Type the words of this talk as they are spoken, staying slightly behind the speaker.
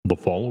The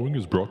following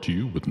is brought to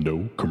you with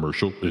no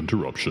commercial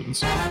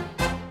interruptions.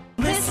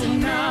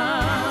 Listen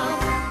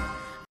up.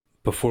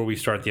 Before we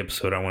start the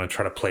episode, I want to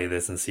try to play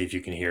this and see if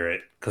you can hear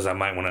it, because I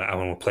want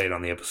to play it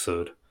on the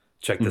episode.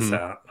 Check this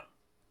out.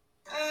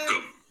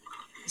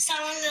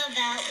 Something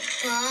about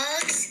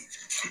bugs.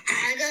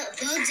 I got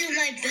bugs in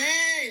my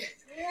bed.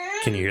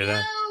 Can you hear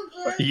that?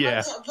 Yeah.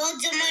 I got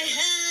bugs in my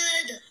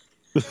head.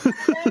 I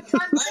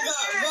got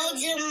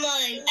bugs in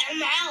my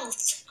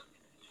mouth.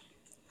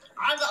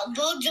 I got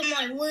bugs in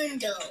my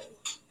window.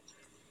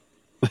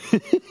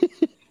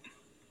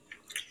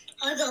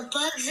 I got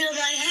bugs in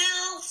my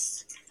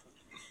house.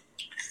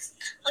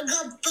 I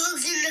got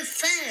bugs in the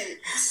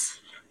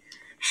fence.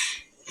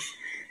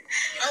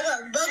 I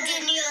got bugs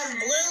in the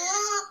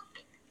umbrella.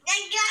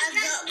 I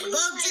got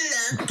bugs in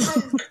the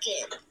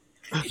pumpkin.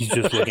 He's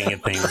just looking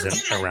at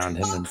things around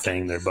him and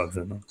saying there are bugs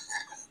in them.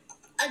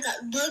 I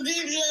got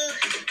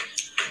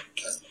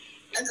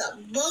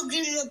bugs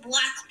in the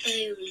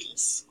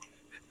blackberries.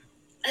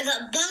 I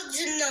got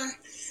bugs in the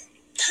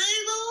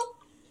table.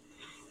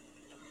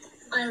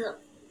 I got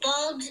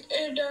bugs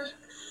in the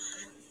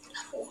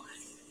floor.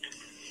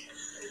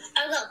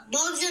 I got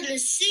bugs in the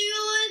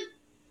ceiling.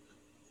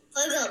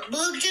 I got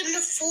bugs in the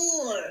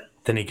floor.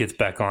 Then he gets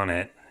back on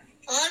it.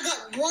 I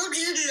got bugs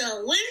in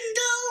the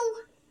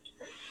window.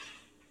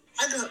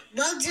 I got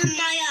bugs in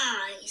my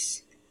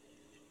eyes.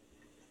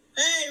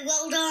 Hey,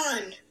 well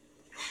done.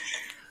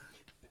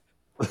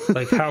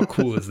 Like, how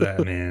cool is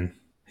that, man?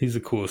 He's the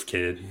coolest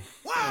kid.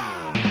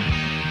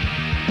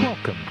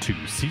 Welcome to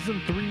Season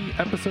 3,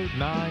 Episode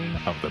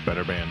 9 of the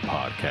Better Band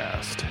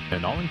Podcast,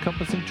 an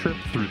all-encompassing trip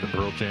through the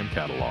Pearl Jam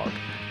catalog.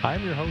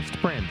 I'm your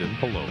host, Brandon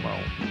Palomo.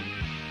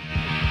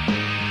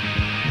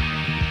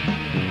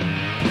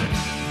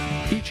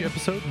 Each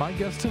episode, my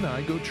guests and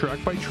I go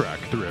track by track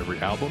through every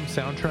album,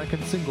 soundtrack,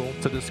 and single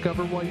to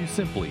discover why you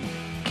simply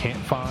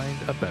can't find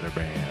a better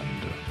band.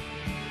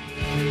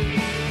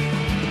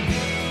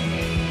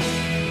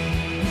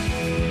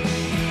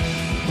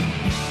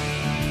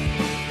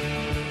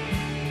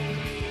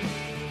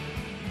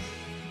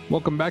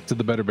 Welcome back to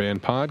the Better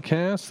Band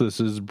Podcast. This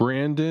is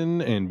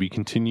Brandon, and we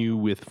continue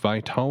with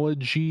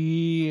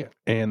Vitology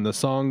and the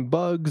song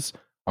Bugs.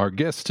 Our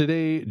guest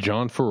today,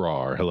 John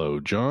Farrar. Hello,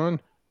 John.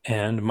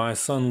 And my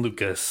son,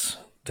 Lucas,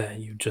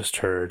 that you just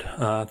heard.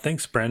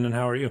 Thanks, Brandon.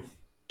 How are you?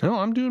 Oh,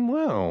 I'm doing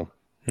well.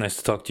 Nice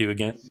to talk to you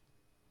again.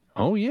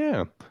 Oh,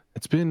 yeah.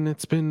 It's been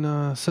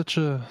such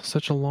a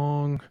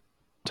long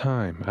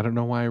time. I don't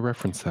know why I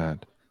referenced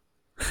that.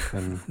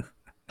 And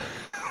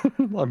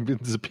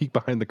it's a peek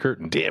behind the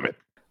curtain. Damn it.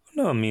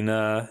 No, I mean,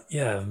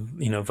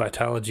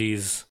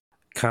 Vitology's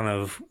kind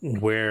of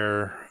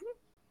where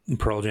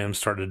Pearl Jam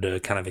started to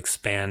kind of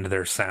expand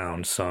their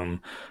sound. So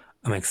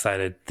I'm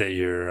excited that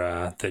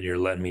you're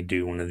letting me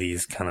do one of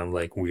these kind of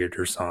like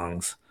weirder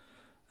songs,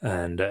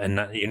 and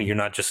not, you're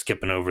not just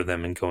skipping over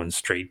them and going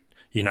straight.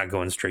 You're not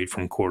going straight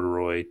from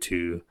Corduroy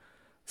to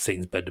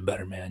Satan's Bed to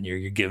Better Man.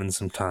 You're giving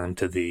some time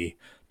to the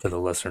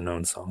lesser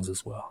known songs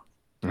as well.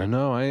 I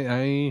know.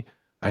 I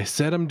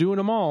said I'm doing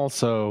them all,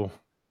 so.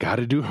 Got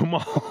to do them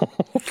all.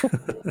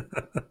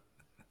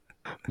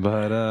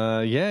 But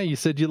yeah, you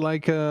said you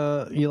like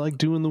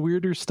doing the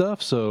weirder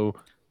stuff, so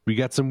we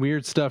got some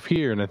weird stuff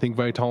here, and I think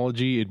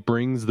Vitology, it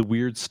brings the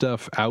weird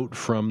stuff out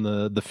from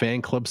the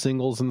fan club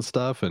singles and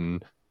stuff,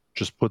 and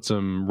just puts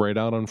them right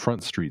out on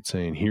Front Street,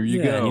 saying, "Here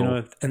you go." You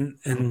know,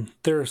 and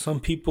there are some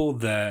people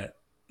that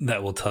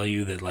will tell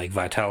you that like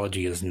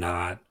Vitology is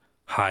not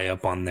high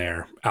up on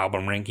their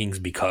album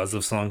rankings because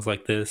of songs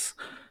like this.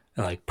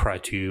 Like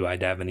Pride 2, I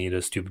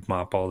Davenita, Stupid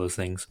Mop, all those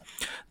things.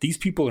 These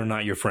people are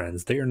not your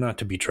friends. They are not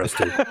to be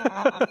trusted.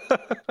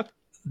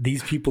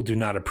 These people do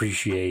not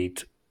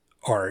appreciate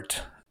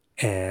art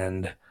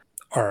and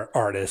are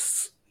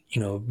artists,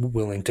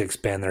 willing to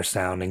expand their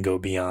sound and go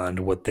beyond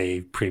what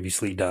they've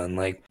previously done.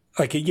 Like,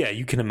 yeah,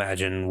 you can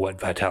imagine what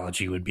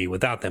Vitology would be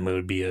without them. It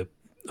would be a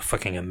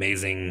fucking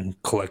amazing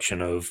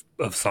collection of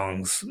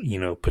songs,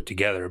 put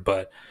together.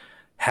 But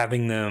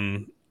having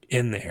them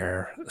in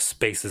there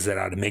spaces it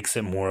out. It makes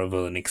it more of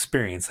an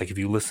experience. Like if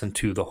you listen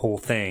to the whole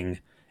thing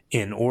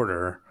in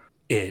order,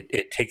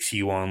 it takes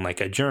you on like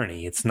a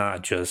journey. It's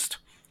not just,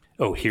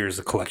 oh, here's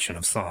a collection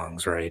of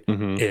songs, right?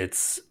 Mm-hmm.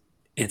 It's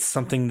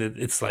something that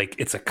it's like,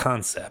 it's a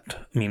concept.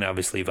 I mean,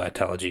 obviously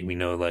Vitology, we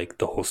know like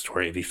the whole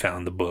story of he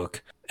found the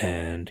book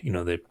and,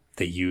 that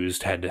they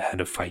had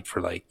to fight for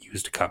like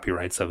used the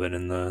copyrights of it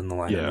in the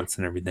liner notes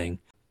and everything.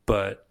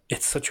 But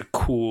it's such a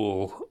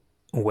cool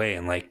way,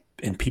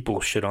 and people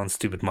shit on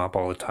Stupid Mop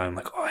all the time,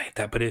 like, oh, I hate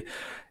that. But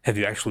have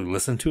you actually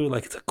listened to it?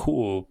 Like, it's a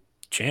cool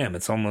jam.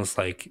 It's almost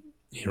like,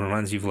 it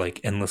reminds you of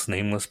like Endless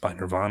Nameless by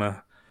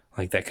Nirvana,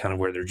 like that kind of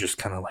where they're just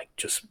kind of like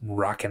just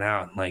rocking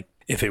out. Like,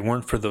 if it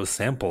weren't for those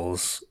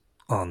samples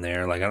on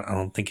there, like, I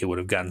don't think it would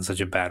have gotten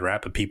such a bad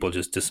rap, but people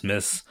just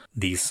dismiss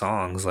these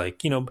songs,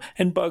 like,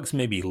 and Bugs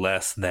maybe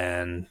less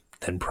than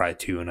Pride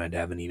 2 and I'd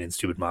Have an Eat and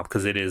Stupid Mop,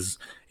 because it is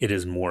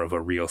more of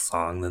a real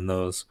song than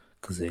those,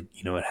 because it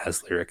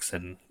has lyrics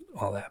and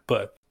all that.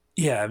 But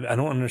yeah, I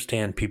don't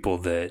understand people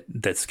that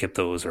skip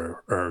those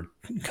or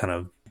kind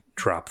of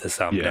drop this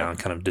album down,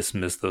 kind of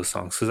dismiss those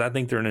songs, because I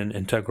think they're an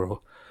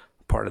integral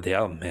part of the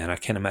album, man. I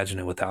can't imagine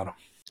it without them.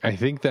 I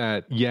think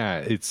that, yeah,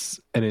 it's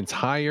an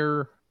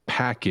entire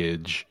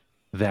package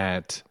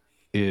that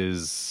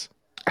is,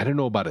 I don't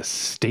know about a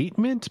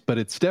statement, but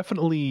it's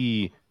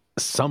definitely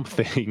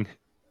something.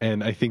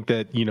 And I think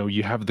that, you know,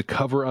 you have the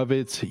cover of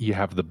it, you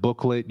have the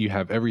booklet, you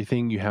have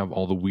everything, you have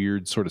all the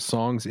weird sort of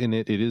songs in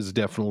it. It is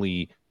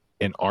definitely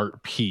an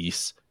art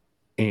piece.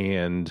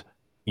 And,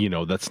 you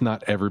know, that's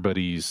not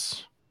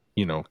everybody's,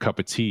 you know, cup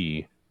of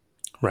tea.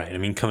 Right. I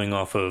mean, coming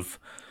off of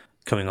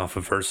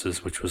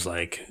Versus, which was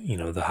like, you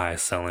know, the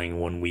highest selling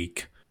 1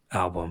 week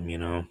album, you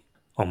know,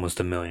 almost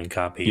 1 million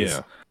copies.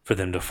 Yeah. For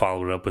them to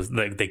follow it up with,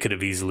 like, they could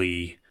have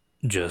easily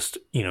just,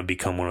 you know,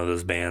 become one of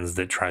those bands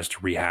that tries to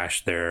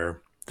rehash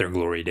their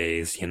glory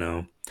days, you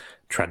know,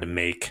 tried to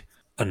make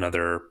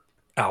another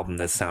album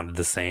that sounded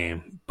the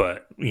same,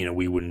 but, you know,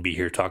 we wouldn't be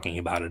here talking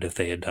about it if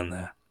they had done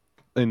that.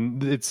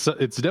 And it's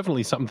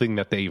definitely something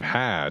that they've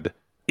had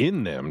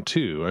in them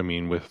too. I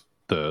mean, with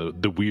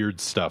the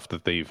weird stuff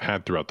that they've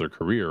had throughout their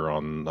career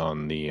on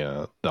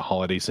the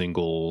holiday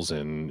singles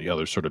and the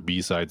other sort of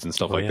B-sides and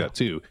stuff that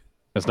too.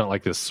 It's not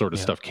like this sort of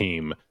stuff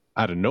came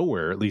out of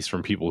nowhere, at least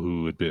from people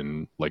who had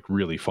been like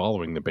really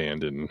following the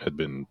band and had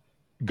been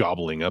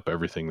gobbling up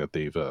everything that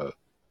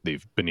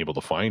they've been able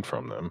to find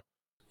from them.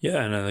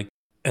 Yeah,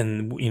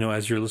 and you know,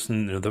 as you're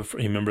listening to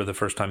you remember the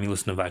first time you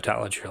listen to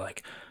Vitalogy, you're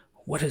like,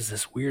 what is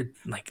this weird,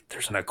 like,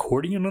 there's an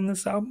accordion on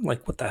this album?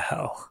 Like, what the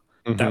hell?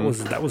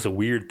 Mm-hmm. That was a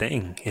weird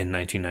thing in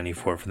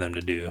 1994 for them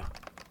to do.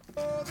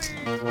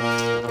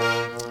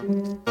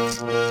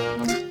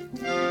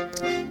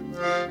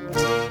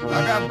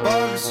 I got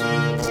bugs.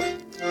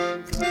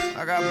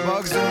 I got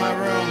bugs in my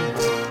room.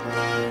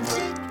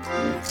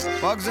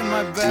 Bugs in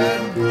my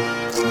bed.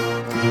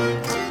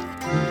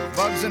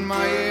 Bugs in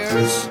my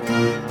ears.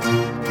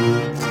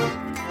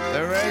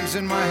 There are eggs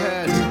in my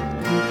head.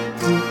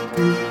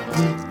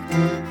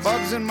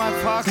 Bugs in my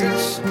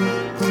pockets.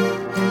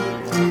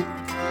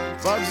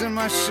 Bugs in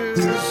my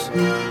shoes.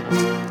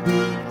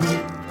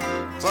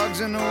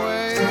 Bugs in the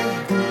way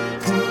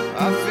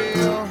I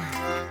feel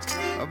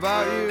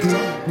about you.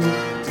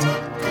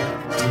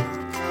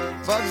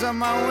 Bugs on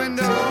my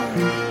window,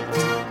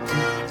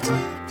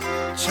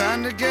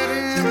 trying to get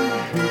in.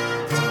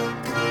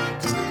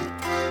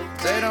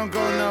 They don't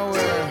go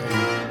nowhere.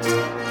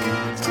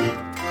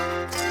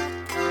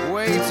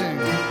 Waiting.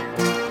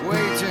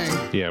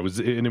 Yeah, it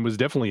was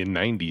definitely a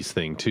 90s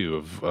thing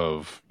too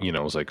of you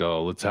know, it was like,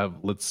 oh,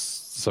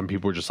 some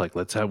people were just like,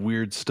 let's have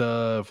weird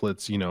stuff.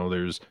 Let's, you know,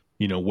 there's,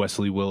 you know,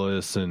 Wesley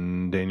Willis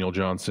and Daniel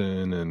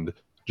Johnson and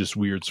just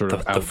weird sort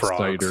of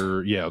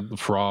outsider, the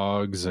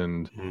frogs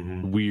and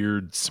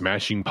weird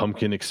Smashing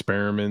Pumpkin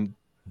experiment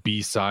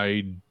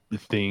B-side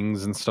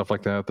things and stuff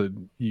like that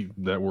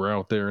that were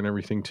out there and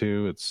everything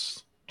too.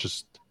 It's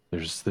just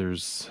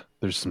there's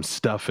some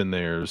stuff in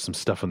there, there's some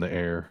stuff in the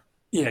air.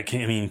 Yeah,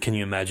 can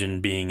you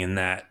imagine being in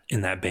that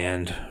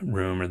band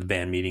room or the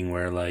band meeting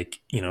where, like,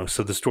 you know,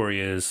 so the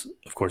story is,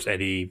 of course,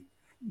 Eddie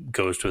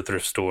goes to a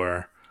thrift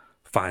store,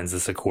 finds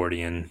this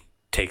accordion,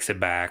 takes it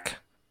back,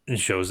 and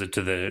shows it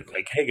to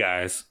like, hey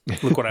guys,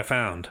 look what I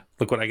found.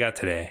 Look what I got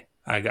today.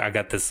 I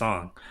got this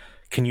song.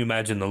 Can you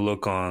imagine the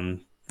look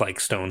on,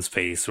 like, Stone's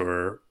face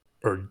or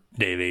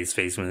Dave A's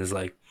face when he's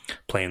like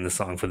playing the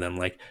song for them?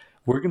 Like,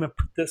 we're gonna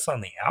put this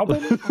on the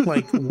album?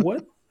 Like,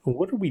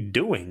 what are we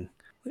doing?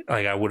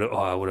 Like, I would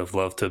have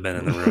loved to have been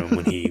in the room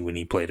when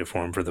he played it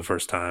for him for the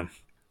first time.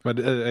 But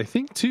I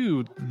think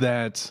too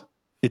that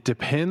it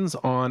depends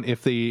on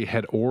if they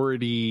had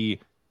already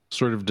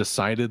sort of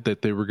decided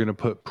that they were going to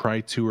put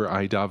Pry 2 or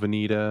I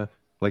Davenita,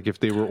 like if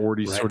they were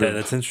already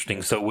that's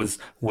interesting. So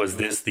was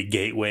this the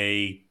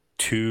gateway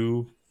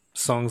to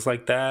songs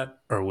like that,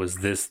 or was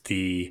this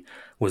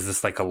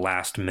like a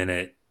last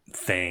minute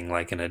thing,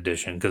 like an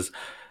addition? Because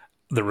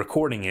the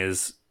recording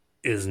is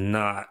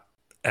not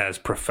as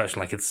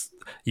professional. Like,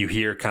 you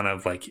hear kind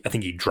of like, I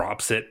think he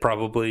drops it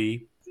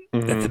probably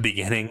at the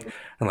beginning,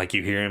 and like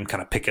you hear him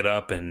kind of pick it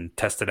up and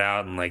test it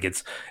out, and like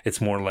it's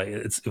more like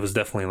it was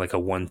definitely like a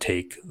one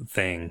take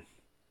thing.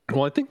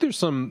 Well, I think there's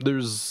some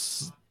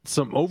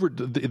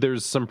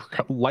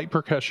light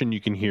percussion you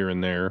can hear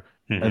in there,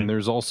 and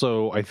there's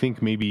also, I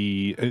think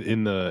maybe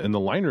in the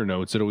liner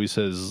notes it always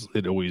says,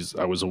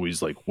 I was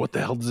always like, what the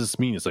hell does this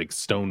mean? It's like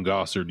Stone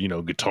Gossard, you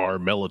know, guitar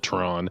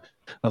Mellotron.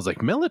 I was like,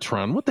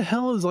 Mellotron, what the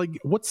hell is, like,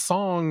 what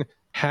song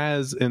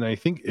has, and I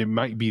think it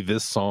might be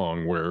this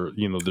song where,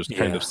 you know, there's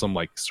kind of some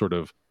like sort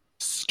of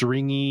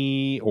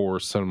stringy or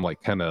some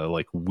like kind of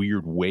like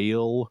weird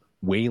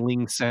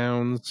wailing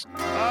sounds.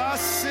 I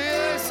see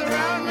this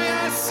around me,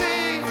 I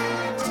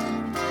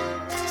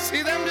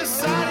see them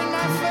deciding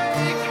my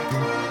fate.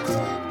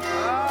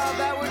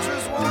 That which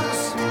was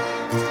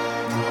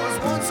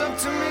once up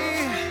to me.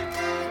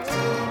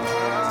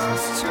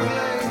 It's too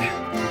late.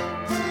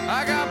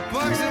 I got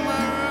bugs in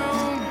my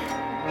room,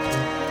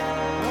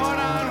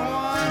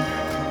 one-on-one.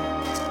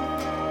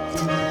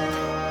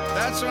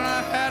 That's when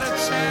I had a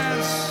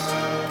chance.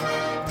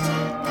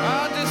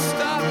 I'll just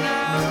stop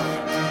now.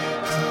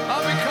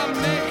 I'll become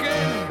naked.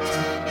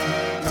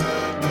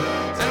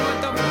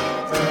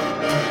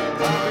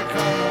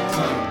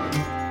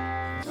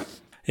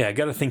 Yeah, I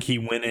got to think he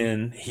went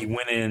in,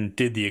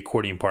 did the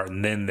accordion part,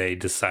 and then they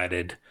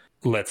decided,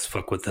 let's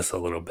fuck with this a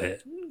little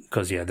bit.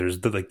 Because, yeah, there's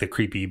the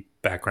creepy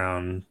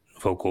background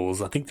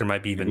vocals. I think there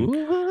might be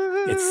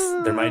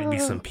there might be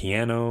some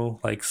piano,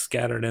 like,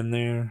 scattered in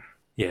there.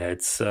 Yeah,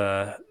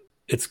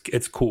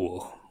 it's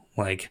cool.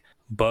 Like,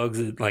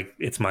 Bugs, like,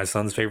 it's my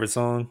son's favorite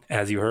song,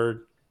 as you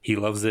heard. He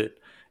loves it.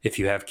 If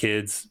you have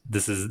kids,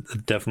 this is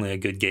definitely a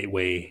good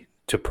gateway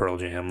to Pearl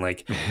Jam.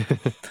 Like,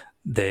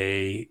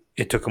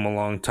 it took them a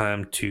long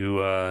time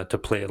to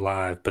play it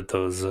live, but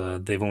those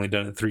they've only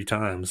done it 3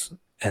 times,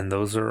 and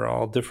those are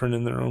all different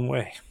in their own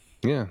way.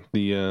 Yeah,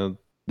 the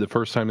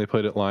first time they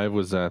played it live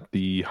was at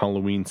the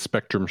Halloween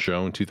Spectrum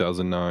show in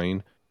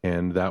 2009,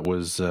 and that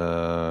was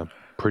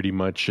pretty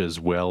much as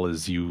well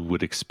as you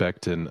would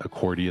expect an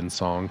accordion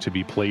song to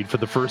be played for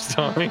the first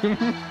time.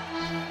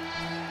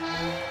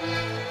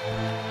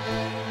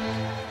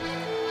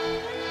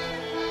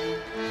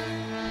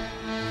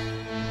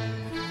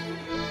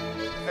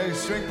 Hey,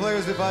 string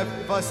players, if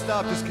I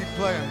stop, just keep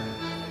playing.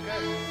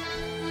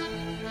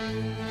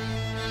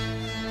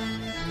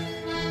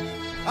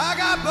 I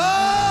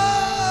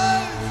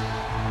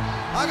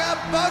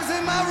got bugs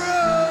in my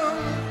room,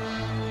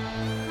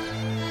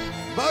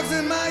 bugs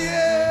in my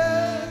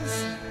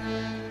ears,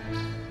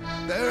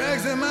 there are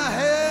eggs in my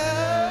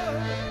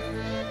hair,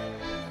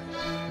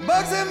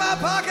 bugs in my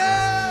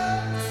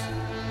pockets,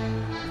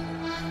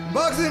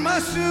 bugs in my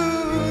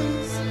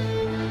shoes,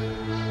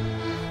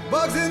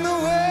 bugs in the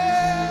way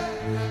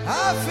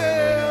I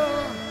feel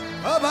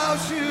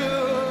about you,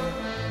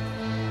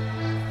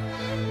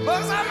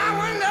 bugs on my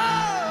window,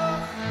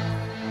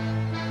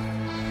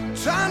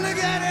 trying to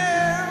get in.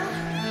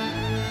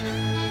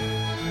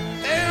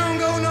 They don't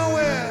go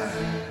nowhere.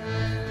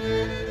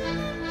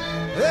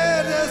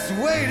 They're just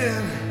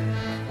waiting.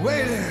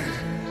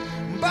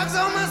 Bugs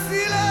on my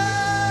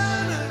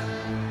ceiling,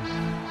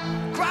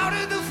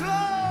 crowded the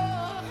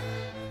floor.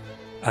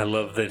 I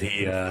love that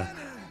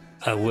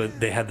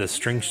they had the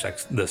string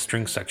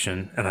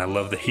section, and I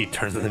love that he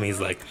turns to them. He's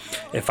like,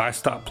 "If I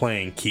stop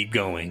playing, keep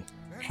going."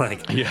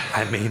 Like, yeah.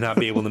 I may not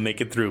be able to make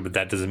it through, but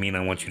that doesn't mean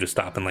I want you to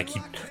stop. And like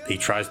he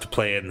tries to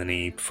play it, and then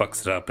he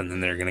fucks it up, and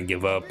then they're gonna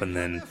give up, and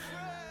then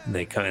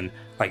they come in,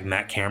 like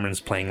Matt Cameron's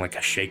playing like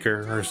a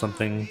shaker or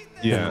something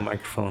in the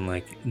microphone.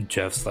 Like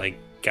Jeff's like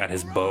got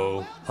his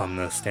bow on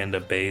the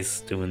stand-up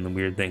bass doing the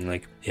weird thing.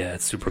 Like, yeah,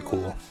 it's super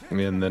cool.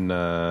 And then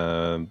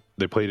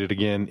they played it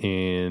again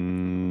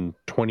in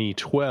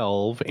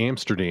 2012,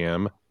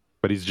 Amsterdam,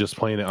 but he's just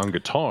playing it on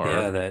guitar.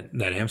 Yeah, that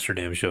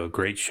Amsterdam show, a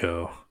great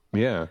show.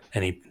 Yeah.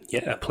 And he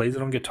plays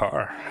it on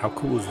guitar. How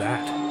cool is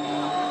that?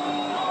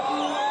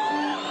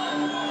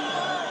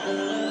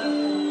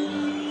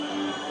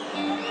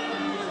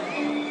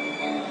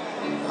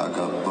 I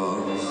got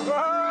bugs.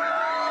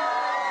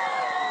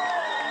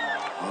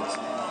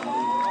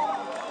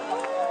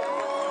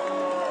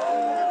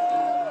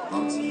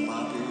 Bugs in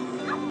my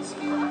ears.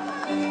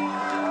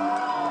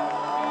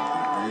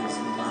 Eggs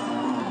in my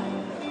room.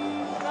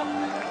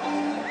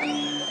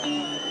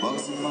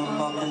 Bugs in my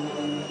pocket.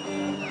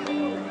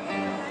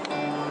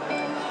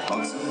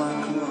 Bugs in my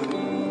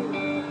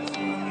clothes.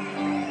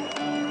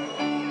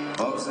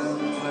 Bugs in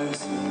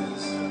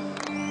places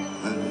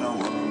that no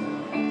one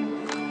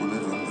will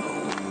ever know.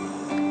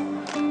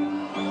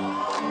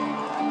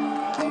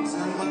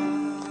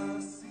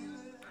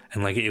 And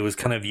like it was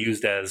kind of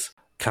used as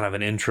kind of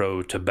an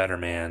intro to Better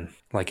Man.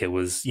 Like it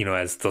was,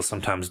 as they'll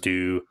sometimes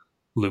do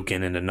Luke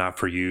in into Not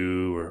For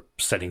You, or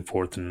Setting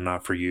Forth into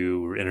Not For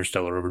You, or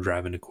Interstellar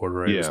Overdrive into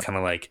Corduroy. Yeah. It was kind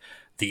of like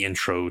the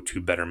intro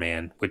to Better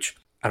Man, which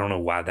I don't know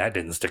why that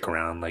didn't stick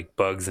around. Like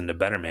Bugs into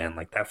Better Man,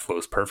 like that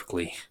flows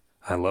perfectly.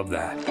 I love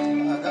that. I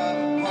got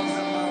bugs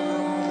in my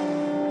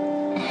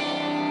room,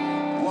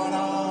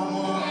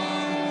 one-on-one.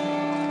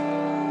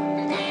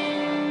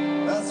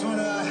 That's when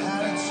I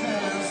had a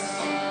chance.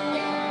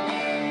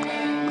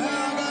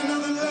 Now I got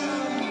nothing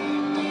left.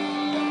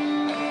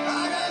 I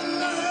got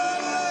nothing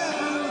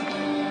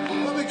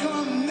left but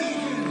become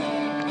naked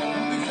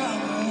and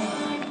become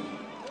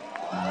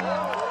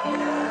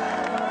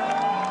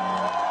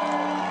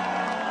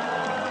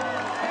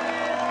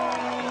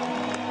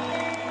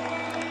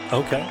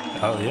Okay.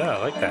 Oh yeah, I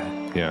like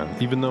that. Yeah.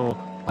 Even though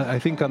I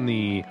think on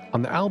the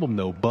album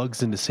though,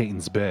 Bugs into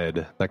Satan's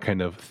Bed, that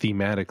kind of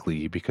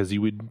thematically, because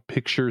you would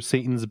picture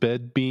Satan's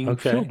bed being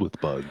filled with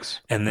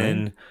bugs. And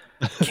then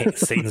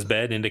Satan's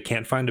Bed into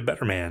Can't Find a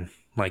Better Man.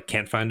 Like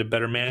Can't Find a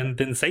Better Man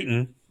than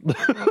Satan.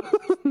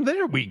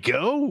 There we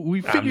go.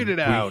 We figured it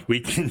out. We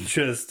can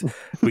just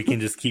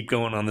keep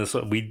going on this.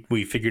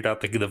 We figured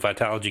out the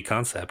Vitalogy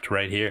concept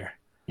right here.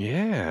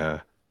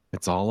 Yeah.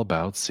 It's all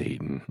about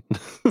Satan.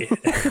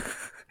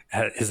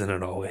 Isn't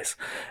it always?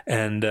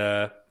 And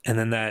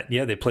then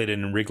they played it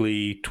in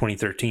Wrigley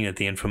 2013 at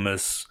the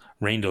infamous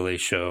Rain Delay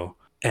show.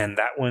 And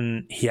that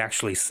one, he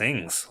actually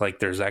sings. Like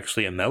there's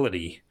actually a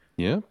melody.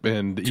 Yeah,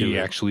 and he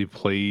actually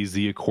plays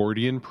the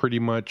accordion pretty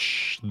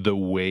much the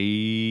way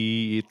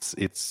he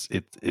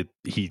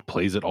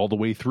plays it all the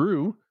way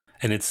through.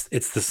 And it's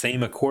the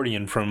same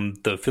accordion from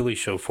the Philly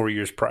show 4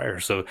 years prior.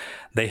 So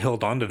they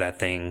held on to that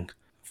thing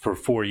for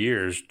 4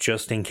 years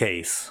just in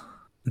case.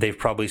 They've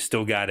probably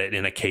still got it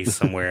in a case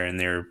somewhere in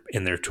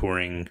their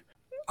touring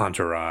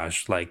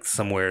entourage. Like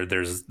somewhere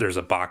there's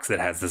a box that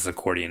has this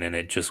accordion in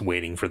it, just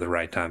waiting for the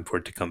right time for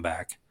it to come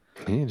back.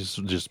 Yeah,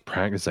 just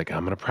practice. Like,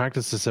 I'm gonna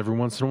practice this every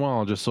once in a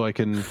while, just so I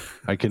can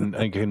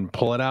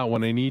pull it out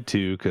when I need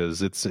to,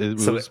 because it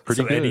was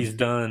pretty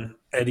good.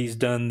 Eddie's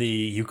done the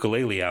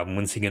ukulele album.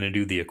 When's he gonna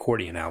do the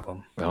accordion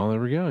album? Oh, there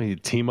we go. He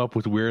team up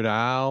with Weird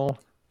Al.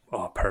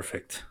 Oh,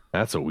 perfect.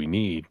 That's what we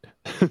need.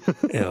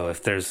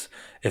 If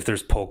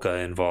there's polka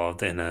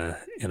involved in a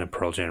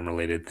Pearl Jam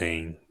related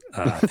thing,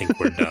 I think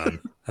we're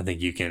done. I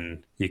think you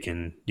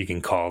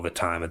can call the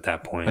time at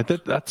that point.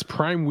 That's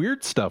prime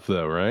weird stuff,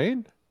 though, right?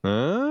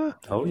 Huh?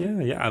 Oh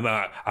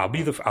yeah. I'll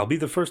be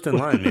the first in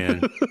line,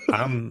 man.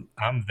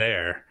 I'm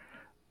there,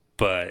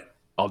 but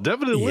I'll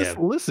definitely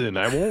listen.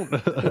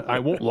 I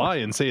won't lie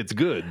and say it's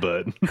good,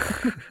 but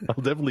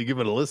I'll definitely give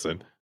it a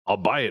listen. I'll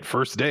buy it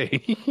first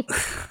day.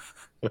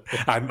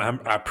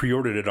 I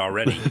pre-ordered it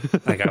already.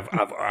 Like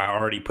I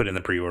already put in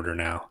the pre-order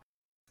now.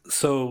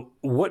 So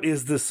what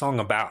is this song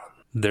about?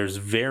 There's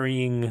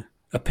varying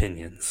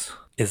opinions.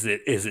 Is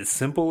it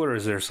simple, or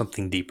is there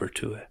something deeper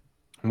to it?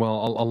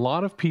 Well, a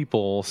lot of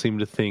people seem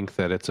to think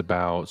that it's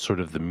about sort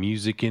of the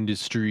music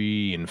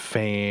industry and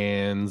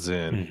fans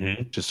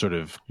and just sort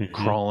of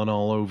crawling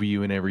all over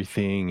you and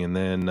everything. And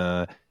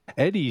then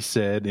Eddie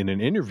said in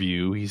an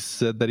interview, he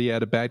said that he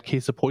had a bad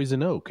case of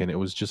poison oak, and it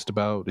was just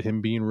about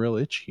him being real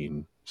itchy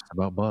and just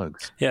about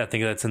bugs. Yeah, I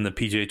think that's in the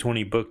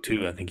PJ20 book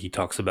too. I think he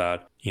talks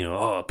about,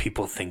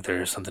 people think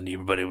there's something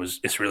deeper, but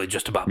it's really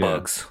just about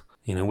bugs,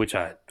 which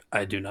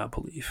I do not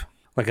believe.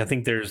 Like, I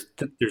think there's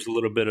a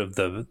little bit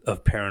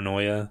of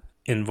paranoia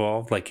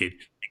involved. Like it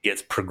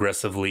gets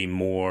progressively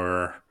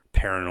more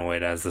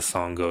paranoid as the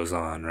song goes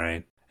on,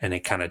 right? And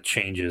it kind of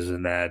changes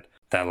in that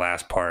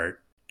last part.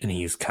 And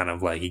he's kind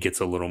of like, he gets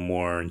a little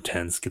more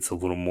intense, gets a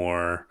little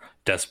more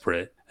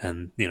desperate.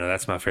 And,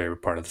 that's my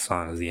favorite part of the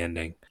song is the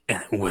ending.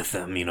 And with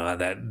them,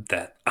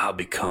 that I'll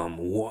become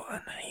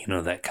one,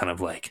 that kind of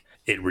like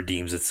it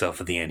redeems itself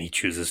at the end. He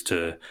chooses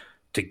to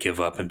give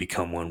up and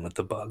become one with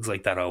the bugs.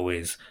 Like that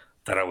always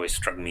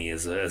struck me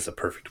as a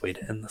perfect way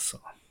to end the song.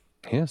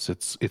 Yes,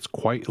 it's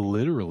quite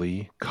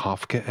literally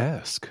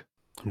Kafka-esque.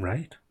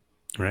 Right.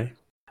 But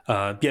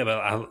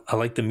I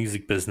like the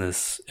music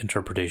business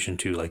interpretation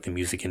too, like the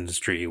music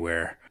industry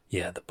where,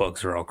 the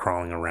bugs are all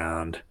crawling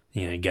around.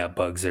 You got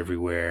bugs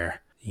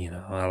everywhere.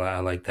 I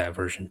like that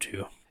version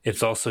too.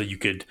 It's also, you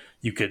could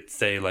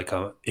say like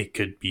it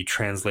could be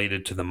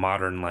translated to the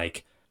modern,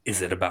 like,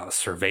 is it about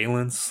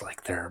surveillance?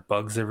 Like there are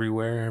bugs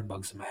everywhere,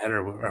 bugs in my head,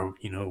 or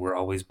we're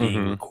always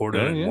being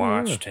recorded and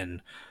watched,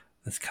 and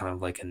it's kind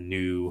of like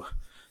you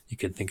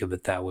could think of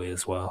it that way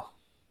as well.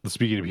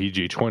 Speaking of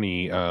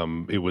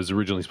PJ20, it was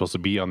originally supposed to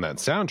be on that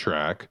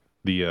soundtrack,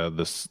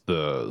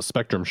 the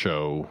Spectrum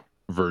Show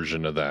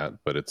version of that,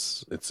 but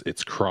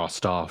it's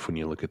crossed off when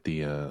you look at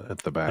the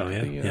back of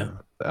the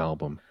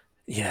album.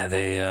 Yeah,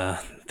 they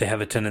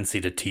have a tendency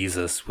to tease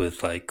us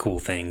with like cool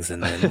things,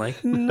 and then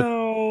like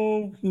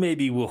no,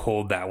 maybe we'll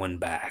hold that one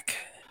back.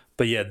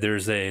 But yeah,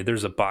 there's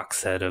a box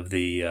set of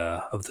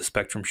the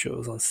Spectrum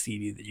shows on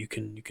CD that you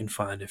can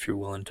find if you're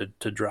willing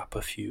to drop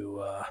a few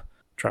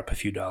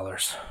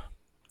dollars.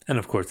 And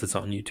of course, it's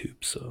on YouTube.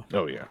 So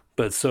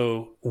But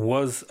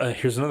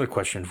here's another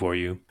question for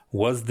you: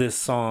 was this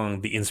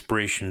song the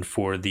inspiration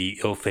for the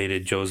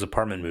ill-fated Joe's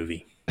Apartment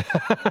movie?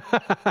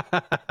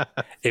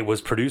 It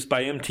was produced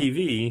by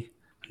MTV.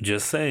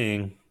 Just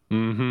saying.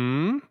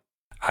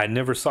 I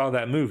never saw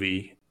that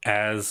movie,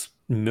 as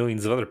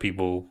millions of other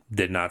people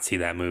did not see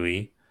that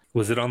movie.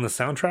 Was it on the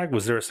soundtrack?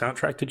 Was there a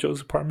soundtrack to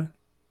Joe's Apartment?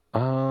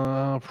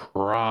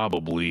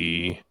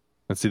 Probably.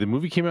 Let's see. The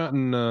movie came out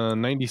in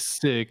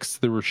 '96.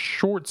 There were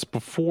shorts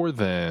before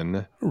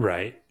then,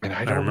 right? And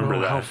I don't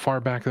remember how far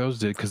back those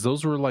did, because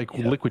those were like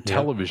Liquid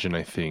Television,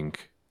 I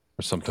think,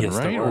 or something,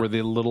 right? Or were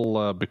they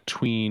little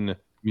between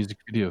music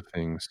video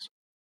things?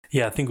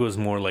 Yeah, I think it was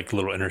more like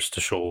little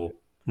interstitial,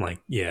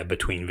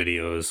 between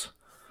videos.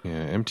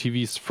 Yeah,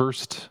 MTV's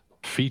first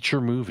feature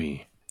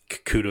movie.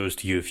 Kudos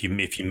to you if you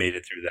made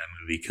it through that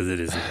movie, because it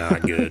is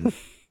not good.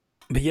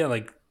 But yeah,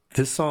 like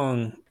this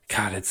song,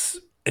 God, it's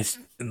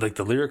like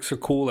the lyrics are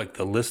cool, like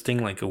the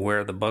listing, like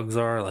where the bugs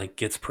are, like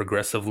gets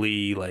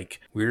progressively like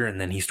weird, and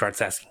then he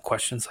starts asking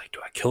questions like, do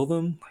I kill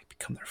them? Like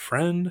become their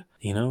friend?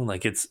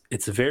 Like it's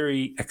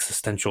very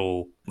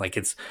existential. Like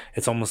it's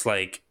almost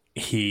like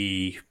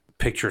he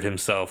pictured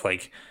himself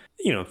like,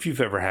 if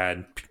you've ever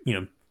had,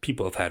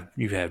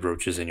 you've had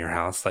roaches in your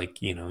house,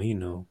 like, you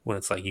know what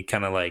it's like. You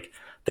kind of like,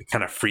 they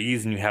kind of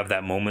freeze, and you have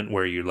that moment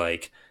where you're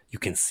like, you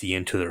can see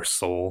into their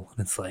soul, and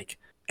it's like,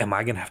 am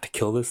I gonna have to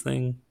kill this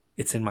thing?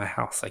 It's in my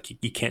house. Like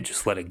you can't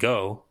just let it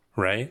go,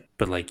 right?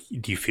 But like,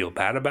 do you feel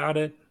bad about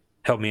it?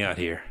 Help me out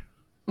here.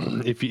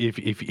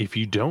 If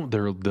you don't,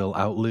 they'll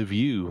outlive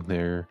you.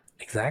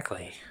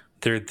 Exactly.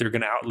 They're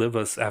gonna outlive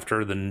us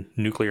after the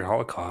nuclear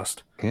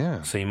holocaust.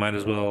 Yeah. So you might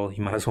as well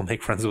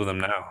make friends with them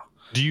now.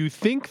 Do you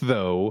think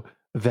though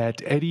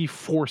that Eddie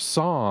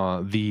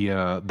foresaw the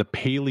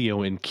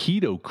paleo and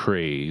keto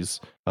craze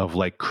of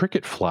like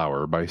cricket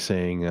flour by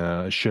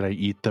saying, "Should I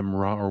eat them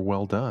raw or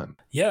well done?"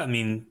 Yeah, I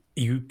mean,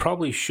 you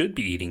probably should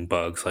be eating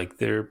bugs. Like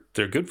they're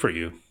good for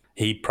you.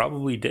 He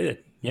probably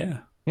did. Yeah.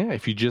 Yeah,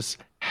 if you just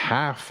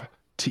have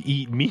to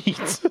eat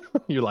meat,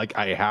 you're like,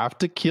 I have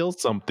to kill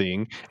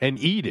something and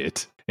eat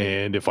it.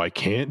 And if I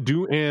can't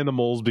do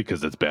animals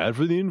because it's bad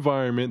for the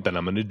environment, then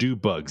I'm going to do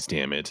bugs,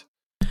 damn it.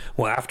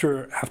 Well,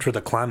 after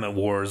the climate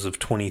wars of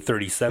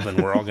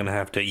 2037, we're all going to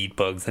have to eat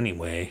bugs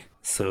anyway.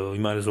 So you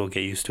might as well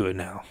get used to it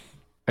now.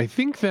 I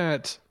think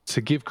that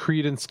to give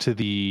credence to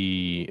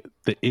the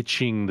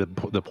itching,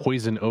 the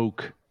poison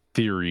oak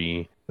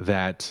theory,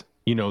 that,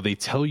 you know, they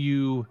tell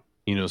you,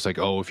 you know, it's like,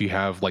 oh, if you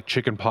have like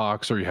chicken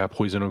pox or you have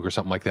poison oak or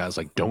something like that, it's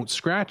like, don't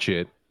scratch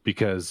it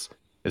because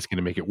it's going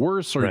to make it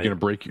worse, or Right. you're going to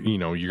break, you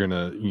know, you're going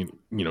to,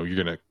 you're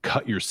going to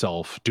cut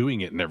yourself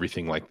doing it and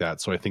everything like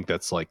that. So I think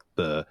that's like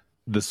the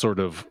sort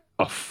of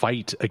a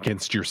fight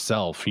against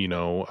yourself, you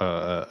know,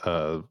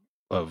 of,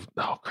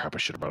 oh crap, I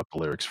should have brought up the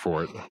lyrics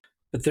for it.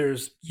 But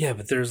there's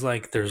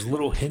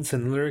little hints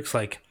in the lyrics,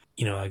 like,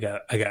 you know, I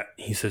got,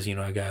 he says, you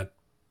know, I got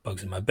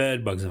bugs in my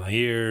bed, bugs in my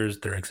ears,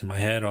 they're eggs in my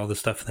head, all this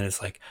stuff. And then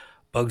it's like,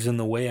 bugs in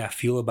the way I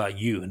feel about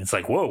you. And it's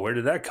like, whoa, where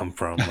did that come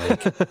from?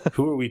 Like,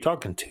 who are we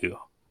talking to?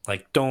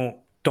 Like,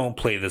 don't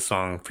play this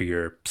song for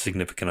your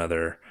significant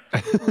other.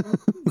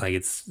 Like,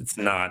 it's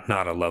not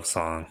a love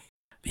song.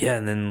 But yeah,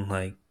 and then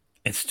like,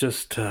 it's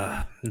just,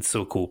 it's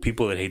so cool.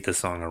 People that hate this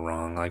song are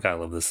wrong. Like, I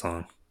love this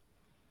song.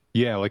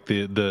 Yeah, like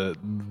the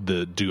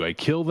do I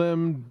kill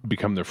them,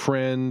 become their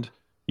friend?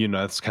 You know,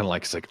 that's kind of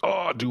like, it's like,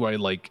 oh, do I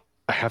like,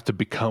 I have to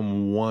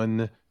become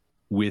one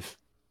with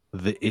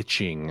the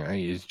itching.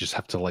 I just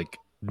have to like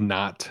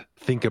not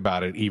think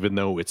about it, even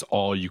though it's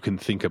all you can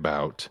think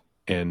about.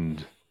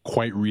 And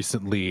quite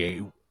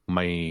recently,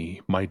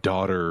 my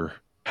daughter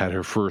had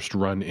her first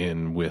run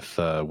in with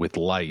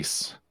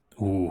lice.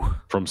 Ooh.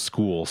 From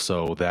school,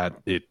 so that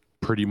it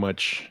pretty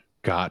much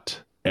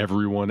got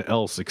everyone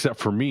else except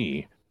for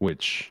me,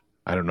 which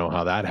I don't know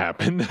how that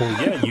happened.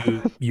 Well,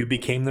 yeah, you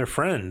became their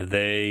friend.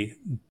 They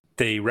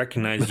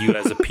recognized you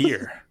as a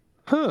peer.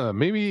 Huh,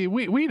 maybe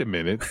wait a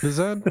minute. Is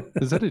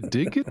that a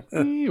dig at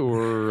me,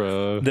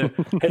 or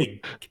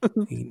hey,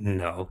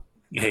 no.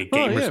 Hey,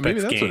 game respects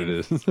maybe that's game. what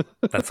it is.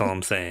 That's all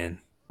I'm saying.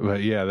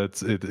 But yeah,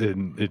 that's it,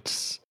 and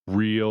it's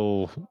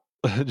real.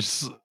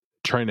 Just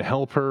trying to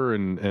help her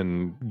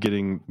and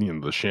getting, you know,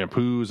 the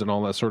shampoos and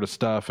all that sort of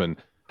stuff, and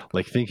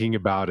like thinking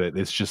about it,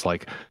 it's just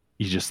like,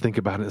 you just think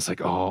about it, it's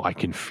like, oh, I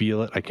can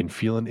feel it, I can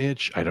feel an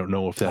itch. I don't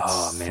know if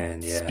that's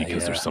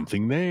because there's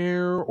something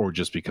there, or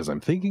just because I'm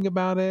thinking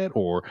about it,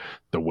 or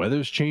the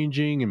weather's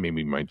changing and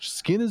maybe my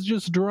skin is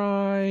just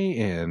dry,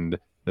 and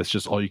that's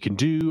just all you can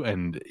do.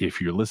 And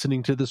if you're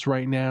listening to this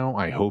right now,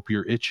 I hope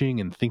you're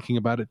itching and thinking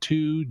about it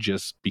too,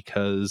 just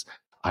because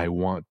I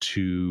want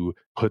to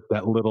put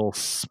that little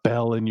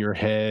spell in your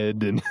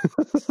head and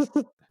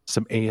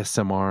some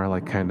ASMR,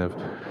 like kind of.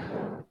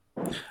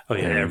 Oh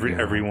yeah,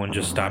 everyone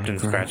just stopped and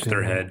scratched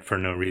their head for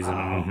no reason.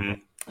 Mm-hmm.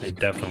 They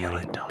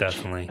definitely.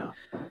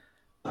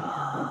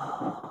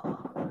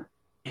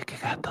 You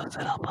got those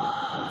little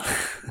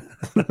bugs.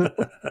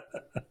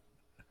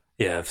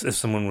 Yeah, if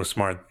someone was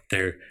smart,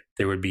 there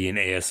would be an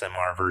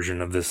ASMR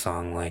version of this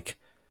song, like,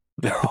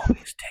 they're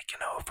always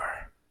taking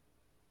over.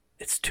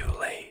 It's too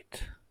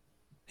late.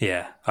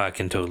 Yeah, I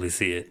can totally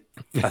see it.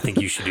 I think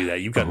you should do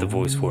that. You've got the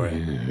voice for it.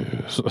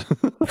 Yes.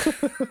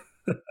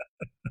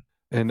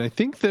 And I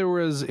think there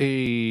was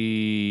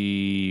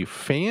a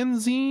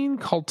fanzine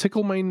called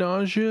Tickle My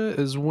Nausea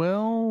as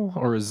well,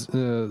 or is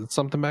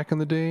something back in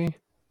the day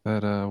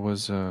that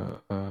was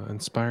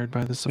inspired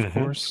by this, of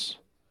course.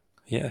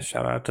 Yeah,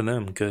 shout out to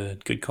them.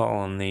 Good call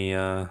on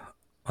the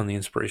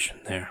inspiration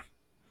there.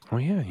 Oh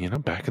yeah, you know,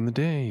 back in the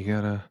day, you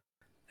gotta.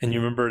 And you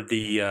remember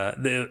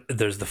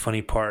there's the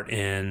funny part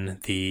in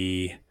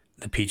the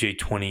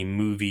PJ20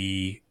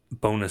 movie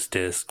bonus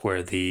disc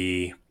where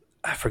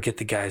I forget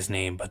the guy's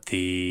name, but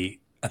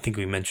I think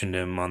we mentioned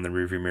him on the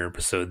Rearview Mirror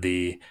episode,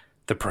 the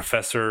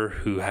professor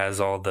who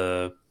has all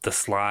the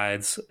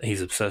slides.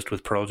 He's obsessed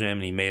with Pearl Jam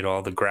and he made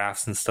all the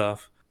graphs and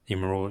stuff. You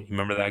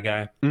remember that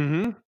guy?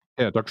 Mm-hmm.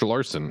 Yeah, Dr.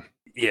 Larson.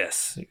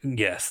 Yes,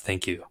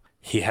 thank you.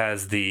 He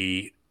has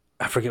I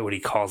forget what he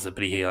calls it,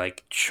 but he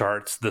like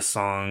charts the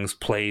songs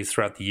plays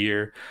throughout the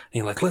year. And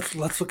he like,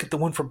 let's look at the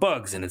one for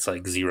bugs, and it's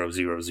like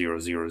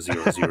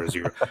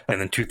 0.0000000,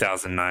 and then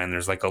 2009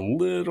 there's like a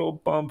little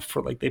bump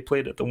for like they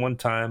played it the one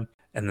time,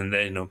 and then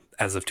they, you know,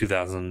 as of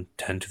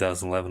 2010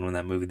 2011 when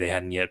that movie, they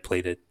hadn't yet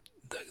played it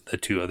the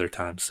two other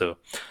times, so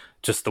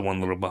just the one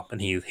little bump, and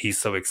he's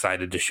so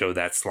excited to show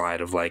that slide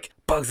of like,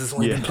 bugs has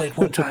only been played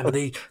one time,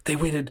 and they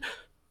waited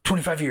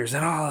 25 years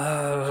and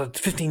all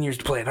 15 years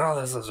to play it and all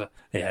this.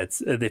 Yeah,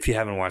 it's, if you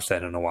haven't watched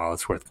that in a while,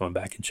 it's worth going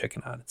back and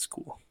checking out. It's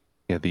cool.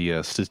 Yeah,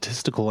 the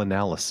statistical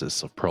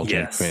analysis of Pearl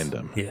Jam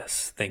fandom.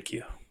 Yes, thank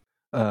you.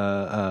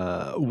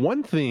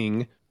 One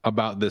thing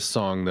about this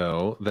song,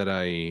 though, that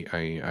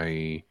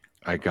I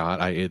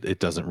it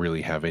doesn't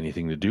really have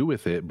anything to do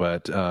with it,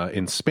 but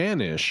in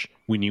Spanish,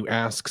 when you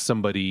ask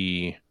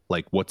somebody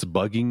like what's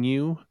bugging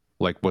you,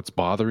 like what's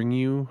bothering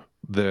you,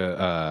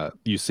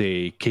 you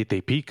say que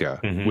te pica,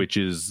 which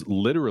is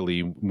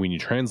literally, when you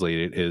translate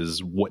it,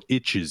 is what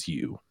itches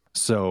you.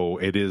 So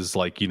it is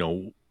like,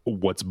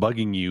 what's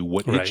bugging you,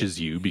 what itches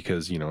you,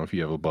 because if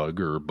you have a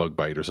bug or a bug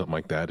bite or something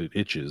like that, it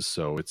itches.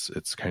 So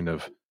it's kind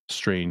of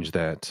strange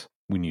that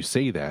when you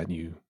say that,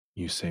 you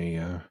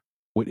say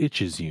what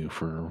itches you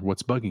for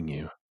what's bugging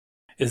you.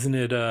 Isn't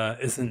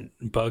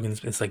bug in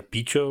it's like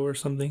bicho or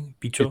something?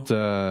 Bicho?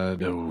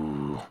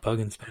 No. Bug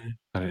in Spanish.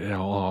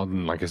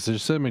 Like I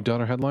just said, my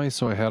daughter had lice,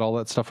 so I had all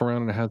that stuff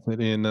around, and it has it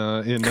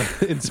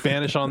in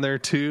Spanish on there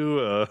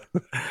too.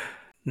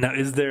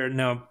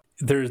 Now,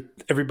 there's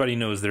everybody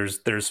knows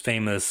there's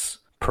famous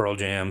Pearl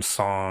Jam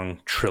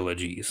song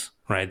trilogies,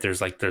 right? There's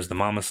the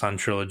Mama San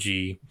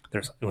trilogy,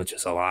 which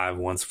is Alive,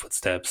 Once,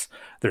 Footsteps.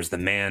 There's the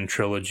Man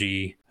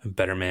trilogy,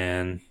 Better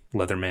Man,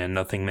 Leather Man,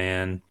 Nothing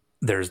Man.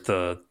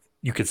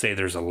 You could say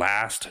there's a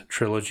Last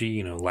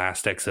trilogy,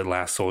 Last Exit,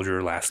 Last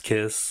Soldier, Last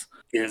Kiss.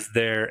 Is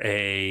there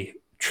a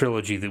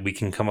trilogy that we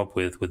can come up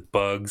with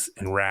bugs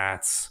and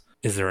rats?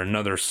 Is there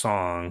another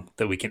song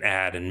that we can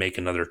add and make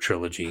another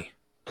trilogy?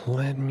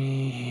 Let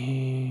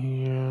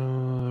me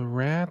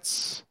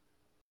rats,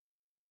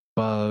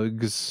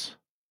 bugs.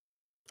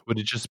 Would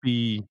it just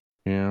be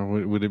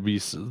would it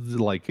be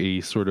like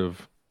a sort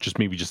of just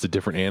a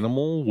different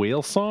animal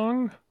whale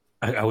song?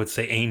 I would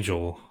say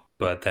angel,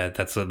 but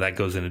that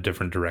goes in a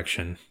different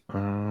direction.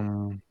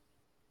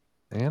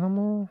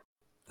 Animal?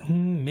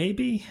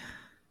 Maybe.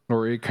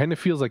 Or it kind of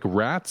feels like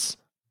rats,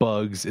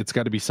 bugs. It's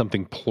got to be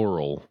something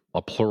plural,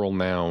 a plural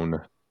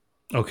noun.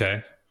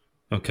 Okay.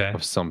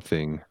 Of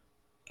something.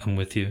 I'm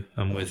with you.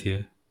 I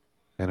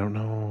don't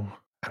know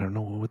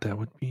what that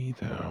would be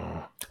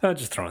though.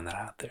 Just throwing that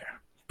out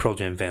there. Pearl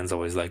Jam fans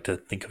always like to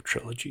think of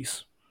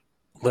trilogies.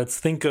 Let's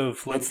think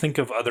of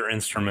other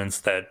instruments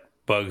that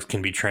bugs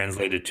can be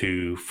translated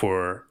to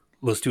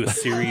let's do a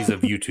series of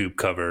YouTube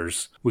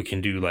covers. We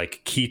can do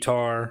like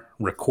keytar,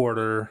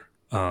 recorder.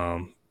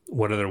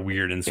 What other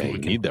weird instrument?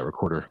 Yeah, you need that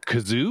recorder.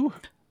 Kazoo?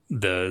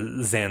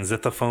 The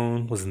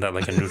Zanzithophone. Wasn't that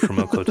like a Neutral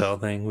Milk Hotel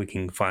thing? We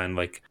can find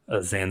like a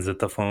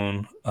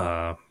Zanzithophone.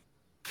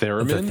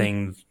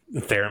 Theremin?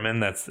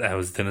 Theremin. I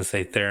was going to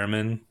say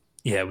theremin.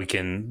 Yeah, we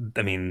can.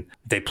 I mean,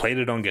 they played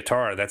it on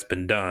guitar. That's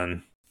been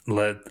done.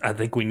 I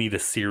think we need a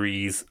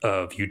series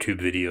of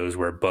YouTube videos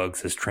where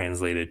bugs is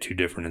translated to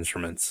different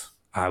instruments.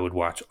 I would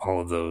watch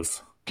all of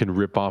those. Can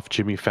rip off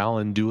Jimmy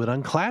Fallon, do it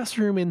on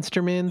Classroom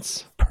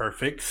Instruments.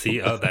 Perfect. See,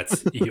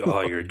 that's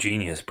you're a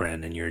genius,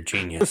 Brandon. You're a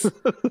genius.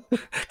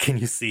 Can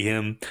you see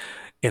him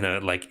they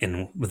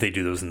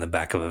do those in the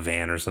back of a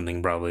van or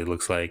something? Probably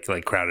looks like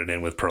crowded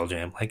in with Pearl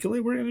Jam. Like,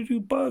 we're gonna do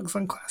bugs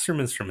on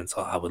Classroom Instruments.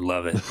 Oh, I would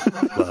love it.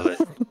 Love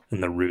it.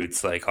 And the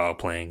Roots all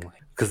playing,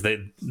 because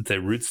the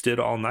Roots did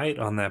All Night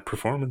on that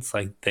performance.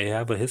 Like, they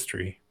have a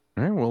history.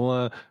 All right.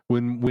 Well,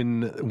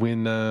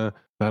 when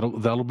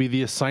that'll be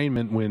the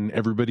assignment when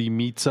everybody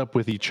meets up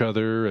with each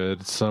other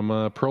at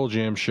some Pearl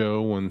Jam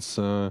show once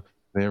they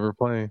ever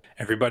play.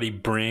 Everybody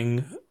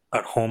bring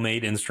a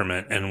homemade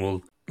instrument, and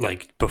we'll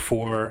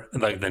before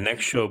the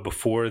next show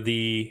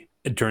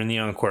during the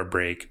encore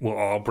break, we'll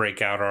all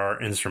break out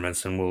our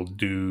instruments and we'll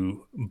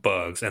do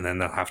bugs, and then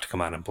they'll have to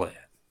come out and play it.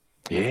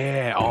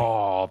 Yeah.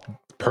 Oh,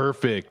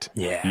 perfect.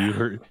 Yeah.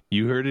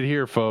 You heard it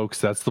here, folks.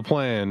 That's the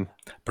plan.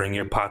 Bring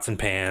your pots and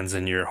pans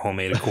and your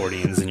homemade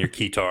accordions and your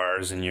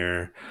keytars and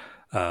your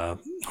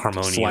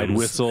harmoniums, slide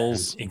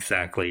whistles,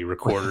 exactly,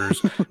 recorders.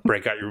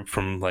 Break out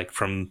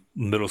from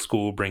middle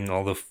school. Bring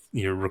all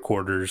your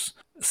recorders,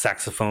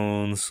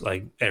 saxophones,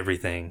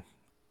 everything.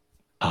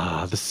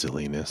 The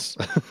silliness.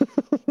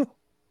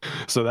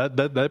 So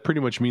that pretty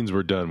much means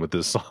we're done with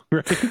this song,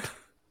 right?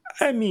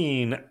 I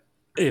mean,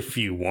 if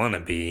you want to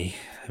be,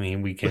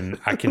 we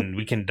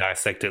can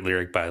dissect it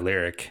lyric by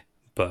lyric,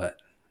 but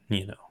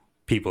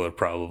people are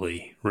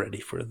probably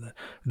ready for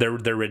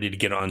they're ready to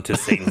get on to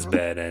Satan's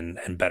Bed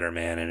and Better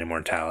Man and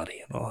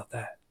Immortality and all of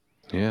that.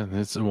 Yeah,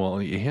 that's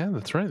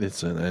right.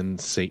 It's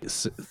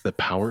the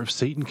power of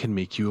Satan can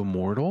make you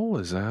immortal.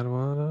 Is that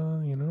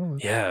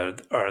what Yeah.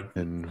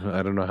 And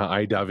I don't know how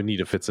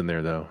Avenida fits in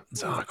there though.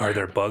 Are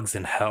there bugs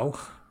in hell?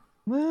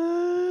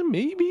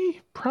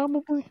 Maybe,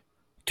 probably.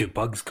 Do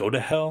bugs go to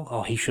hell?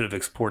 Oh, he should have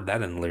explored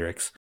that in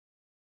lyrics.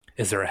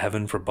 Is there a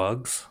heaven for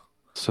bugs?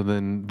 So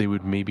then they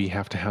would maybe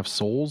have to have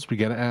souls. We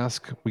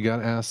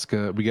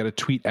gotta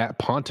tweet at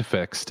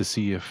Pontifex to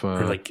see if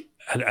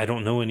I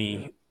don't know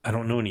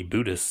any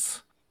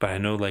Buddhists, but I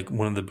know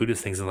one of the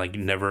Buddhist things is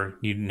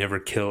you never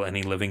kill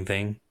any living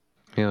thing.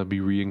 Yeah, they'll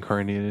be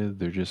reincarnated.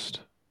 They're just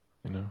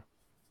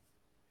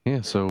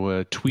Yeah,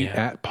 so tweet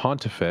at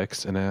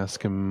Pontifex and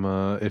ask him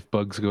if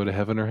bugs go to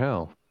heaven or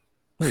hell.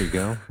 There you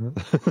go.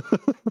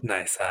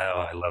 Nice.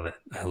 I love it.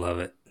 I love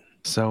it.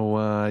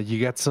 So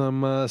you got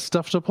some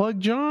stuff to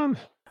plug, John?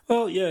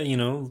 Well, yeah,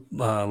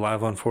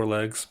 Live on Four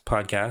Legs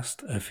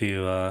podcast. If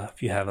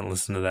you haven't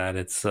listened to that,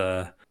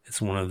 it's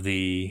It's one of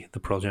the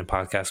Pearl Jam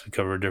podcasts. We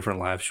cover a different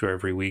live show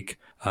every week.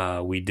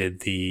 We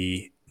did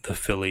the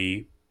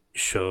Philly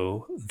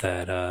show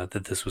that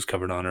this was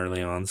covered on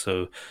early on,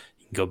 so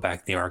you can go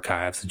back in the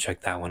archives and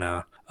check that one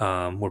out.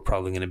 We're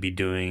probably going to be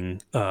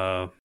doing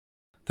the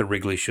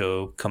Wrigley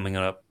show coming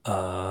up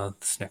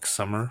this next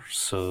summer,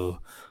 so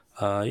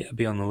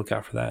be on the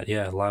lookout for that.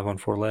 Live on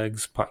Four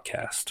Legs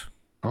podcast.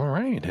 All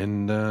right,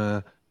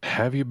 and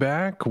have you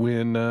back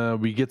when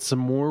we get some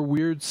more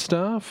weird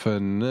stuff,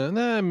 and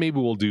maybe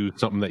we'll do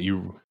something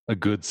a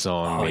good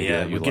song maybe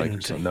that you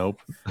like. Nope.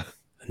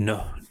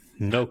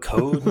 No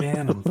Code,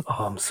 man.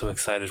 I'm so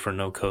excited for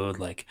No Code.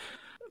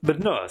 But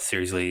no,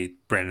 seriously,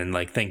 Brandon,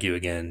 thank you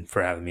again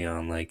for having me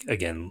on.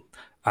 Again,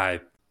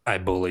 I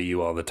bully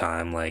you all the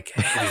time. Have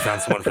you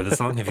found someone for this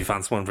song? Have you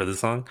found someone for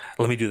this song?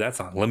 Let me do that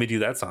song.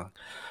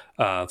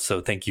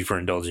 So thank you for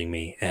indulging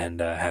me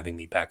and having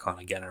me back on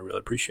again. I really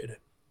appreciate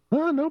it.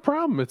 No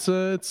problem.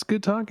 It's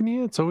good talking to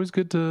you. It's always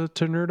good to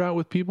nerd out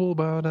with people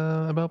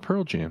about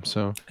Pearl Jam.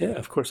 So yeah,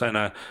 of course. And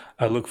I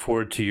look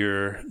forward to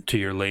your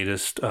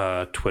latest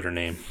Twitter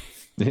name.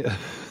 Yeah.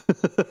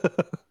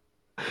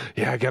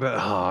 Yeah, I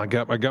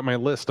got my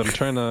list. I'm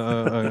trying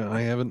to. I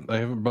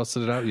haven't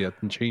busted it out yet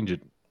and change it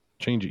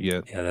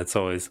yet. Yeah, that's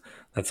always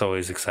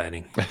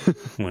exciting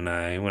when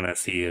I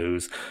see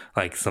who's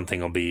something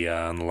will be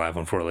on the Live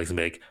on Four Legs and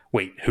be like,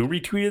 wait, who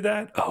retweeted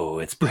that? Oh,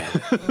 it's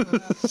Brandon.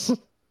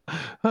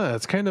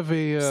 It's kind of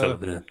a.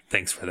 So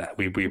thanks for that.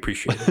 We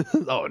appreciate it.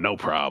 Oh, no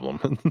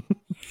problem.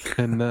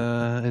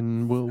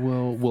 and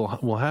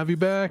we'll have you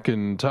back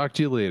and talk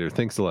to you later.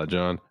 Thanks a lot,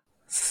 John.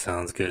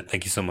 Sounds good.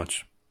 Thank you so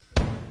much.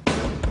 The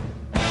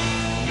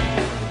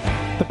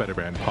Better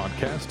Band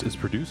podcast is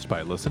produced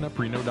by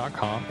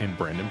listenupreno.com and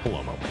Brandon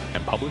Palomo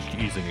and published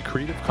using a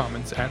Creative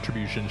Commons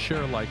Attribution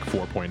Share Alike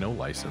 4.0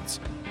 license.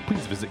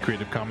 Please visit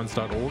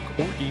creativecommons.org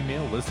or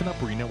email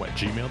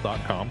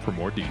listenupreno@gmail.com for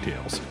more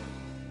details.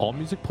 All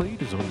music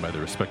played is owned by the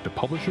respective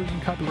publishers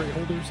and copyright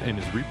holders and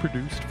is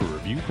reproduced for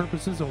review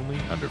purposes only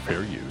under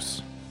fair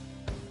use.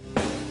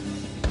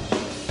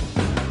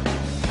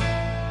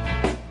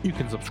 You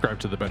can subscribe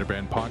to the Better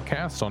Band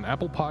podcast on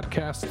Apple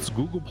Podcasts,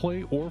 Google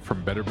Play, or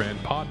from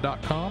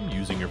betterbandpod.com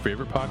using your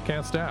favorite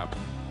podcast app.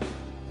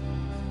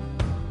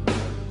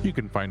 You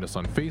can find us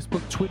on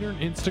Facebook, Twitter, and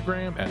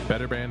Instagram at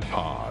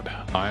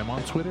BetterBandPod. I am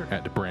on Twitter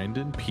at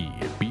Brandon P.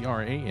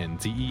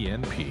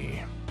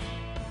 BRANDENP.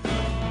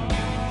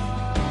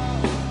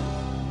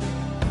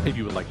 If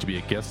you would like to be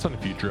a guest on a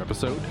future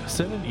episode,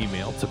 send an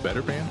email to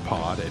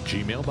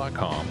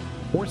betterbandpod@gmail.com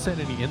or send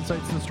any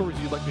insights and stories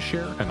you'd like to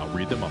share, and I'll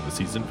read them on the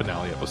season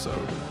finale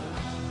episode.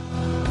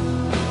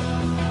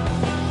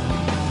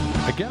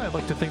 Again, I'd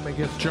like to thank my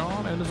guest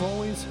John, and as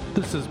always,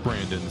 this is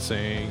Brandon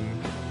saying,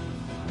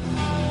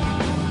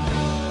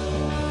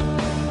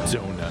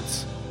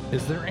 donuts,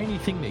 is there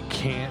anything they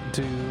can't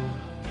do?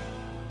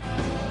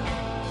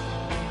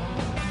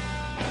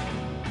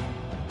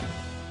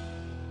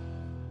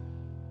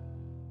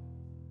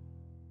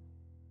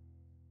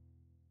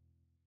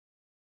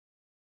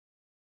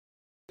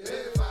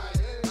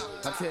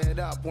 Tear it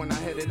up when I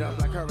hit it up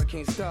like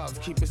hurricane stubs.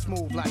 Keep it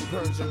smooth like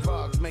Persian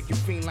rugs. Make it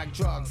fiend like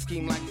drugs.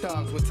 Scheme like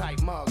thugs with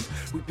tight mugs.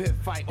 We pit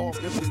fight off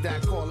niggas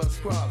that call us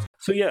scrubs.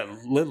 So yeah,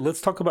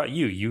 let's talk about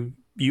you.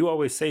 You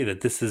always say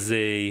that this is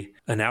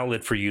an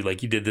outlet for you.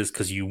 You did this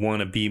because you want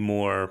to be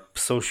more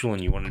social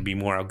and you want to be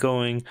more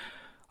outgoing.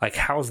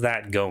 How's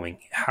that going?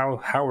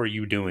 How are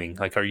you doing?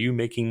 Are you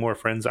making more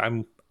friends?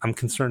 I'm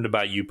concerned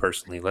about you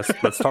personally.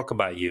 Let's talk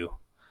about you.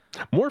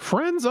 More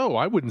friends? Oh,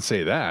 I wouldn't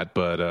say that,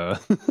 but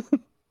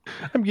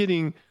I'm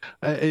getting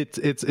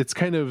it's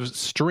kind of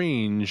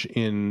strange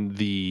in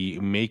the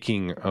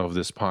making of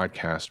this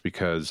podcast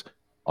because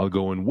I'll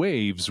go in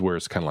waves where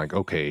it's kind of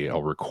okay,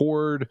 I'll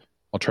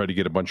try to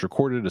get a bunch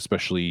recorded,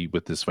 especially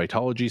with this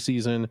Vitology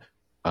season.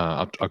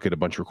 I'll get a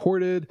bunch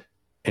recorded,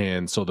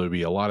 and so there'll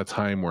be a lot of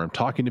time where I'm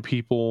talking to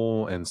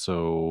people, and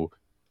so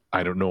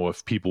I don't know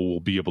if people will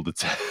be able to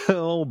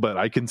tell, but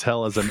I can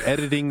tell as I'm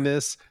editing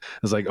this.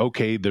 It's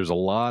okay, there's a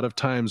lot of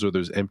times where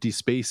there's empty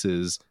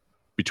spaces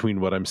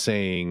between what I'm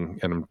saying,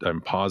 and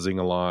I'm pausing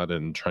a lot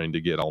and trying to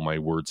get all my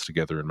words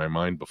together in my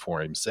mind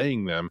before I'm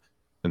saying them.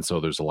 And so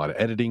there's a lot of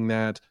editing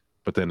that.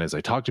 But then as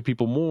I talk to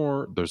people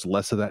more, there's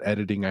less of that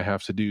editing I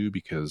have to do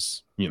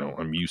because,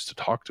 I'm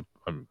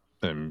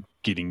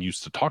getting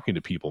used to talking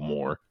to people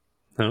more.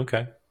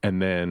 Okay. And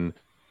then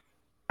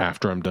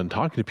after I'm done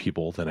talking to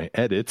people, then I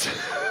edit.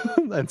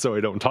 And so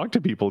I don't talk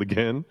to people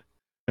again.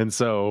 And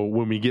so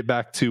when we get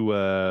back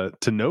to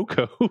no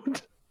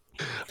code,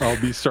 I'll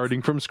be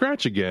starting from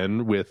scratch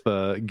again with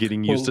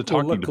getting used to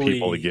talking to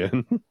people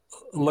again.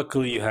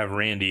 Luckily, you have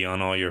Randy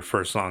on all your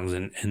first songs,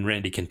 and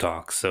Randy can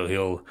talk, so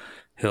he'll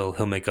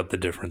make up the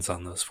difference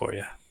on those for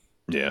you.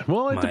 Yeah,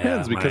 well, it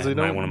depends because I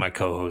don't. One of my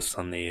co-hosts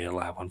on the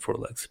Live on Four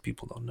Legs.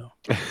 People don't know.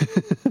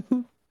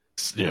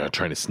 Yeah,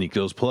 trying to sneak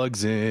those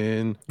plugs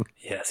in.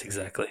 Yes,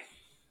 exactly.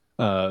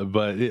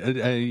 But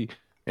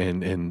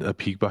and a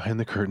peek behind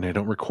the curtain. I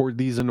don't record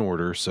these in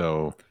order,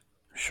 so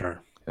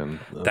sure. and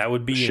That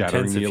would be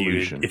shattering intense the if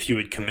illusion. you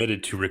had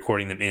committed to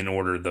recording them in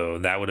order, though.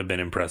 That would have been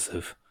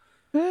impressive.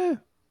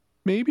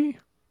 Maybe.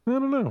 I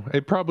don't know.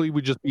 It probably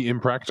would just be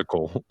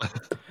impractical.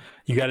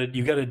 You got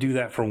to do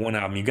that for one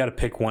album. You got to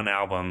pick one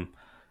album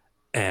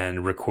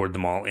and record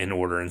them all in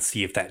order and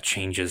see if that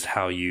changes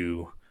how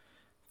you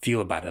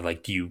feel about it.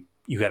 Like, you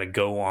got to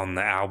go on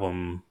the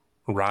album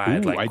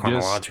ride, Ooh, I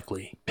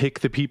chronologically.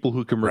 Pick the people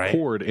who can Right.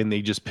 record, and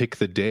they just pick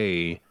the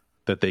day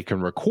that they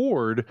can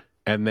record,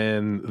 and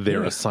then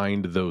they're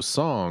assigned those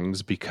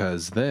songs,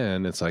 because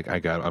then it's like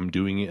I'm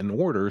doing it in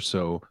order,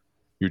 so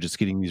you're just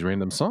getting these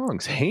random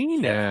songs. Hey,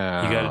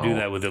 now You got to do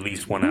that with at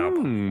least one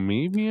album.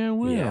 Maybe I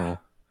will. Yeah.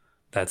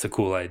 That's a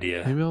cool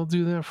idea. Maybe I'll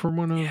do that for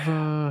one of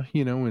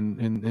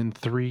in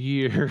 3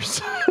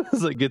 years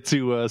as I get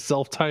to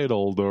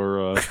self-titled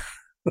or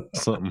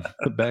something,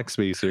 the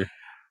backspacer.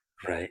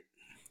 Right.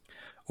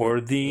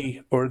 Or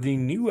the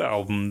new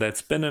album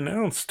that's been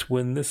announced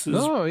when this is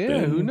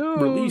who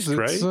knows? released,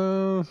 It's,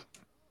 right?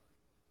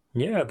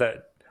 Yeah,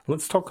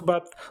 let's talk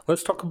about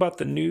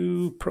the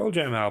new Pearl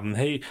Jam album.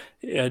 Hey,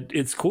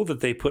 it's cool that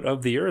they put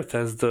 "Of the Earth"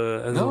 as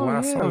the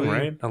last song,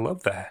 right? I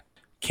love that.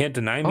 Can't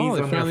Deny Me's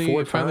on there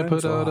 4 finally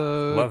times. put out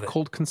love a it.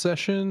 Cold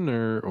Concession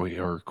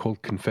or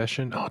Cold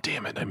Confession. Oh,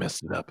 damn it, I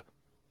messed it up.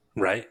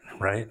 Right.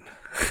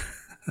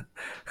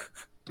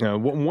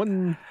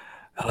 One.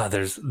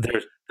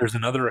 There's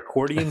another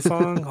accordion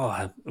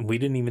song. We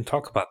didn't even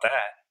talk about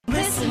that.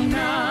 Listen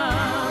up.